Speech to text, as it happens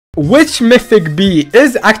Which mythic bee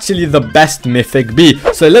is actually the best mythic bee?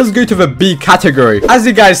 So let's go to the bee category. As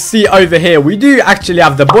you guys see over here, we do actually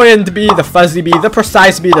have the buoyant bee, the fuzzy bee, the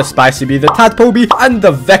precise bee, the spicy bee, the tadpole bee, and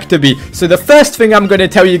the vector bee. So the first thing I'm going to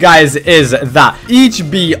tell you guys is that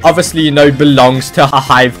each bee obviously, belongs to a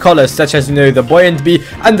hive color, such as, the buoyant bee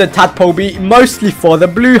and the tadpole bee, mostly for the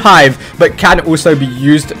blue hive, but can also be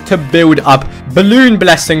used to build up balloon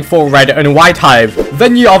blessing for red and white hive.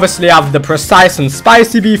 Then you obviously have the precise and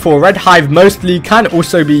spicy bee for red hive, mostly can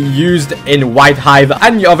also be used in white hive,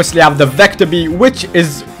 and you obviously have the vector bee, which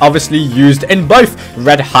is obviously used in both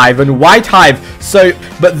red hive and white hive. So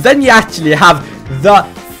but then you actually have the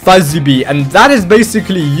fuzzy bee, and that is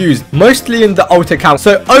basically used mostly in the alt account.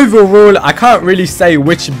 So overall, I can't really say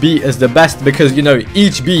which bee is the best, because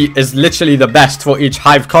each bee is literally the best for each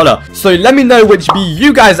hive color. So let me know which bee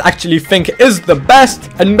you guys actually think is the best,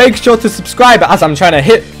 and make sure to subscribe as I'm trying to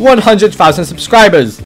hit 100,000 subscribers.